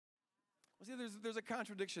See, there's a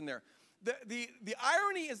contradiction there. The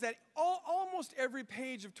irony is that almost every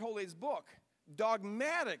page of Tolle's book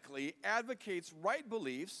dogmatically advocates right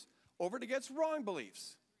beliefs over and against wrong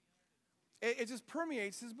beliefs. It just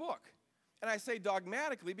permeates his book. And I say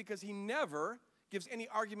dogmatically because he never gives any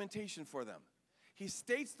argumentation for them. He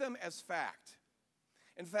states them as fact.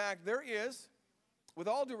 In fact, there is, with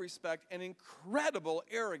all due respect, an incredible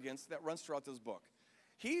arrogance that runs throughout this book.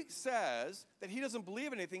 He says that he doesn't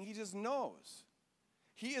believe anything, he just knows.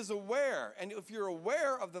 He is aware, and if you're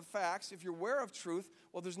aware of the facts, if you're aware of truth,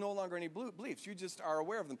 well, there's no longer any beliefs. You just are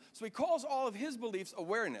aware of them. So he calls all of his beliefs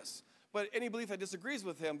awareness. But any belief that disagrees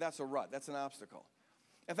with him, that's a rut. That's an obstacle.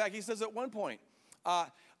 In fact, he says at one point,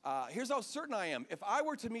 here's how certain I am. If I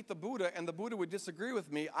were to meet the Buddha and the Buddha would disagree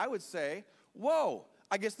with me, I would say, whoa,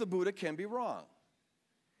 I guess the Buddha can be wrong.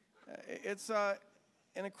 It's an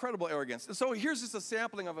incredible arrogance. And so here's just a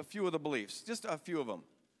sampling of a few of the beliefs, just a few of them.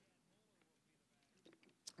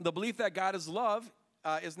 The belief that God is love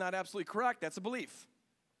is not absolutely correct. That's a belief.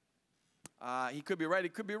 He could be right, he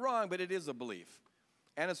could be wrong, but it is a belief.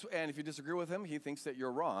 And if you disagree with him, he thinks that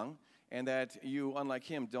you're wrong and that you, unlike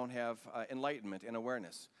him, don't have enlightenment and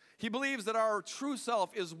awareness. He believes that our true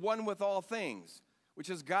self is one with all things, which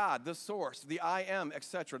is God, the source, the I am,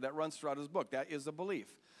 etc., that runs throughout his book. That is a belief.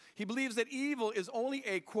 He believes that evil is only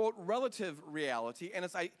a, quote, relative reality,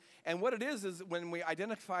 and what it is when we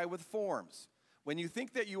identify with forms. When you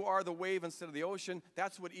think that you are the wave instead of the ocean,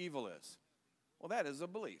 that's what evil is. Well, that is a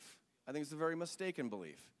belief. I think it's a very mistaken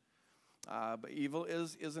belief. But evil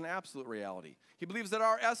is an absolute reality. He believes that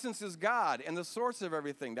our essence is God and the source of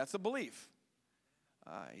everything. That's a belief.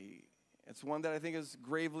 It's one that I think is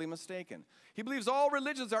gravely mistaken. He believes all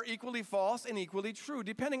religions are equally false and equally true,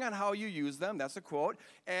 depending on how you use them. That's a quote.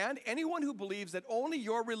 And anyone who believes that only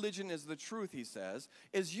your religion is the truth, he says,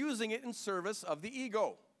 is using it in service of the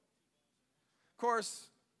ego. Of course,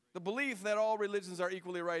 the belief that all religions are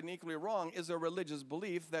equally right and equally wrong is a religious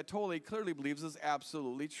belief that Tolle clearly believes is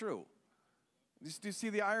absolutely true. Do you see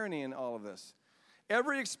the irony in all of this?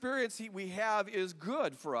 Every experience we have is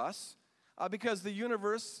good for us because the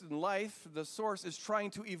universe and life, the source, is trying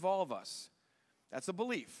to evolve us. That's a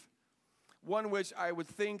belief. One which I would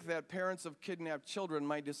think that parents of kidnapped children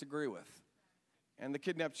might disagree with. And the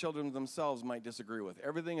kidnapped children themselves might disagree with.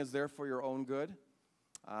 Everything is there for your own good.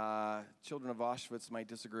 Children of Auschwitz might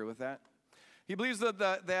disagree with that. He believes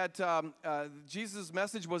that Jesus'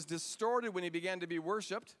 message was distorted when he began to be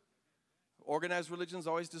worshipped. Organized religions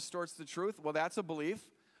always distorts the truth. Well, that's a belief,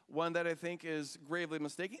 one that I think is gravely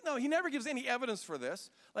mistaken. No, he never gives any evidence for this.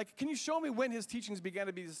 Like, can you show me when his teachings began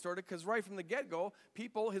to be distorted? Because right from the get-go,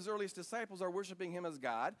 people, his earliest disciples, are worshiping him as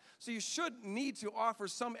God. So you should need to offer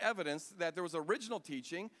some evidence that there was original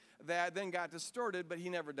teaching that then got distorted, but he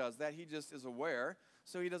never does that. He just is aware,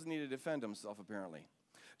 so he doesn't need to defend himself, apparently.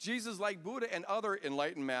 Jesus, like Buddha and other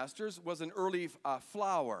enlightened masters, was an early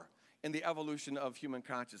flower in the evolution of human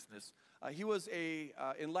consciousness. He was an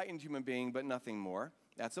enlightened human being, but nothing more.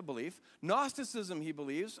 That's a belief. Gnosticism, he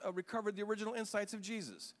believes, recovered the original insights of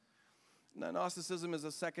Jesus. Now, Gnosticism is a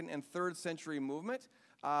 2nd and 3rd century movement,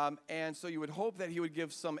 and so you would hope that he would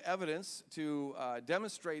give some evidence to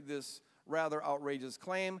demonstrate this rather outrageous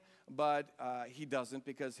claim, but he doesn't,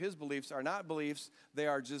 because his beliefs are not beliefs. They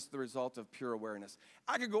are just the result of pure awareness.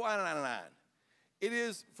 I could go on and on and on. It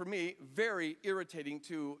is, for me, very irritating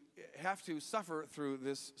to have to suffer through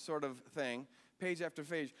this sort of thing, page after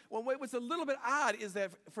page. Well, what's a little bit odd is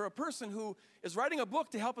that for a person who is writing a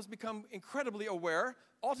book to help us become incredibly aware,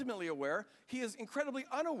 ultimately aware, he is incredibly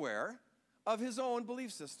unaware of his own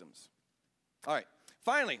belief systems. All right,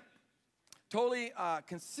 finally, Tolle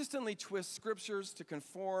consistently twists scriptures to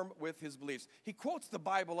conform with his beliefs. He quotes the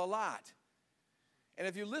Bible a lot. And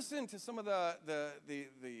if you listen to some of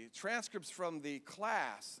the transcripts from the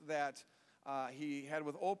class that he had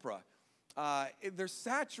with Oprah, they're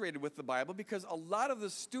saturated with the Bible because a lot of the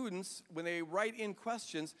students, when they write in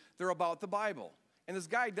questions, they're about the Bible. And this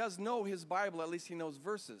guy does know his Bible, at least he knows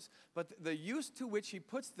verses. But the use to which he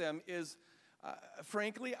puts them is,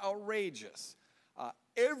 frankly, outrageous.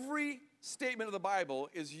 Every statement of the Bible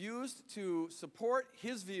is used to support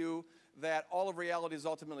his view that all of reality is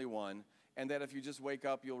ultimately one, and that if you just wake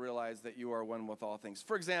up, you'll realize that you are one with all things.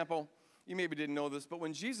 For example, you maybe didn't know this, but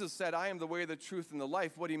when Jesus said, I am the way, the truth, and the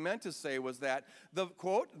life, what he meant to say was that,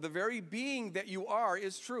 quote, the very being that you are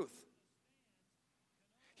is truth.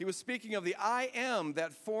 He was speaking of the I am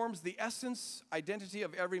that forms the essence, identity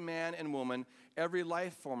of every man and woman, every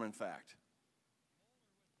life form, in fact.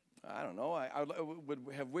 I don't know. I would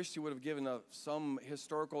have wished he would have given some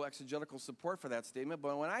historical exegetical support for that statement.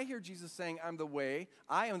 But when I hear Jesus saying, I am the way,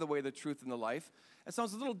 the truth, and the life, it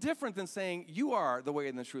sounds a little different than saying, you are the way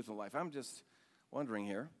and the truth and the life. I'm just wondering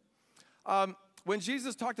here. When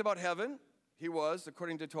Jesus talked about heaven, he was,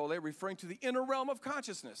 according to Tolle, referring to the inner realm of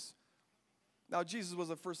consciousness. Now, Jesus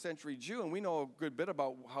was a first-century Jew, and we know a good bit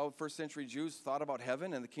about how first-century Jews thought about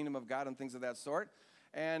heaven and the kingdom of God and things of that sort.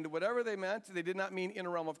 And whatever they meant, they did not mean inner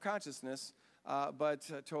realm of consciousness, but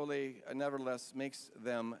Tolle nevertheless makes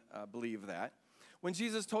them believe that. When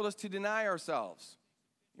Jesus told us to deny ourselves,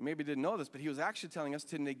 you maybe didn't know this, but he was actually telling us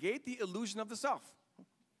to negate the illusion of the self.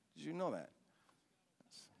 Did you know that?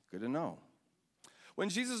 That's good to know. When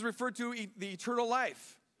Jesus referred to the eternal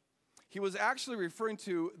life, he was actually referring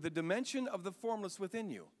to the dimension of the formless within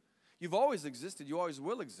you. You've always existed, you always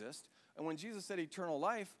will exist. And when Jesus said eternal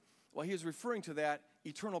life, well, he is referring to that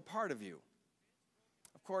eternal part of you.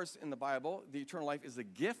 Of course, in the Bible, the eternal life is a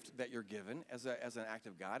gift that you're given as an act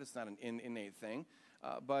of God. It's not an innate thing,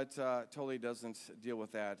 but totally doesn't deal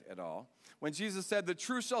with that at all. When Jesus said, the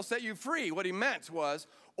truth shall set you free, what he meant was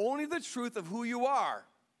only the truth of who you are,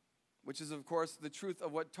 which is, of course, the truth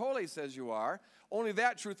of what Tolle says you are. Only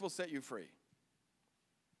that truth will set you free.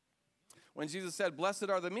 When Jesus said, blessed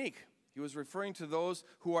are the meek, he was referring to those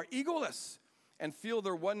who are egoless and feel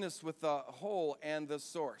their oneness with the whole and the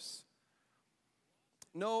source.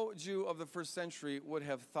 No Jew of the first century would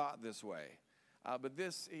have thought this way. But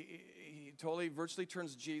this, he totally virtually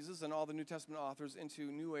turns Jesus and all the New Testament authors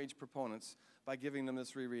into New Age proponents by giving them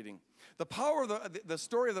this rereading. The power of the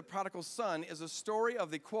story of the prodigal son is a story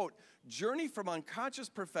of the, quote, journey from unconscious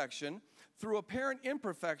perfection through apparent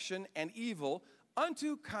imperfection and evil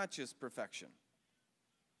unto conscious perfection.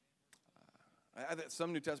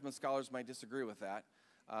 Some New Testament scholars might disagree with that,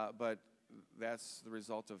 but that's the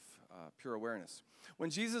result of pure awareness. When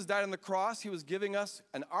Jesus died on the cross, he was giving us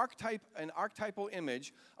an archetypal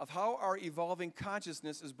image of how our evolving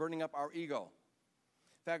consciousness is burning up our ego.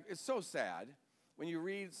 In fact, it's so sad when you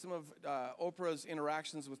read some of Oprah's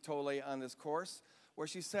interactions with Tolle on this course, where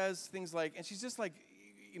she says things like, and she's just like,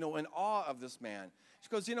 in awe of this man. She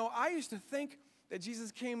goes, I used to think that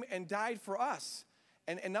Jesus came and died for us.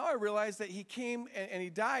 And now I realize that he came and he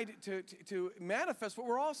died to manifest what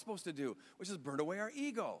we're all supposed to do, which is burn away our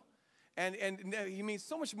ego. And he means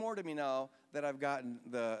so much more to me now that I've gotten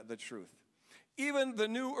the truth. Even the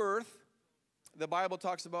new earth, the Bible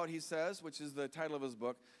talks about, he says, which is the title of his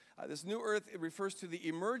book, this new earth, it refers to the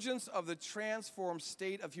emergence of the transformed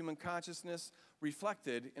state of human consciousness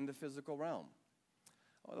reflected in the physical realm.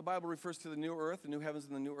 Well, the Bible refers to the new earth, the new heavens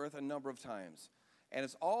and the new earth a number of times. And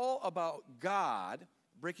it's all about God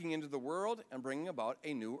breaking into the world and bringing about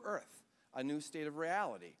a new earth, a new state of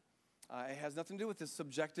reality. It has nothing to do with this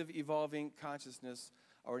subjective evolving consciousness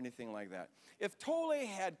or anything like that. If Tolle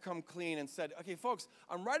had come clean and said, okay, folks,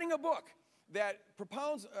 I'm writing a book that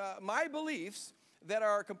propounds my beliefs that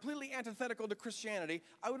are completely antithetical to Christianity,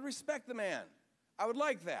 I would respect the man. I would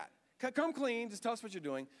like that. Come clean, just tell us what you're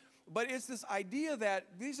doing. But it's this idea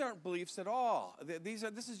that these aren't beliefs at all.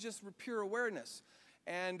 This is just pure awareness.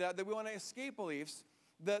 And that we want to escape beliefs.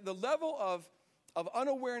 The level of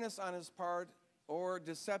unawareness on his part or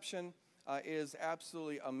deception is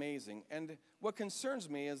absolutely amazing. And what concerns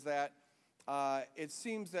me is that it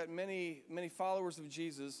seems that many followers of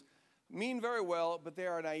Jesus mean very well, but they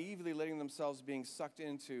are naively letting themselves being sucked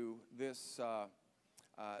into this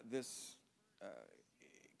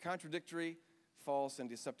contradictory, false, and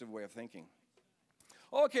deceptive way of thinking.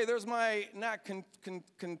 Okay, there's my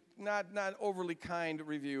not overly kind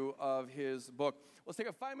review of his book. Let's take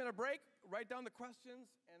a 5-minute break, write down the questions,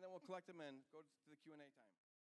 and then we'll collect them and go to the Q&A time.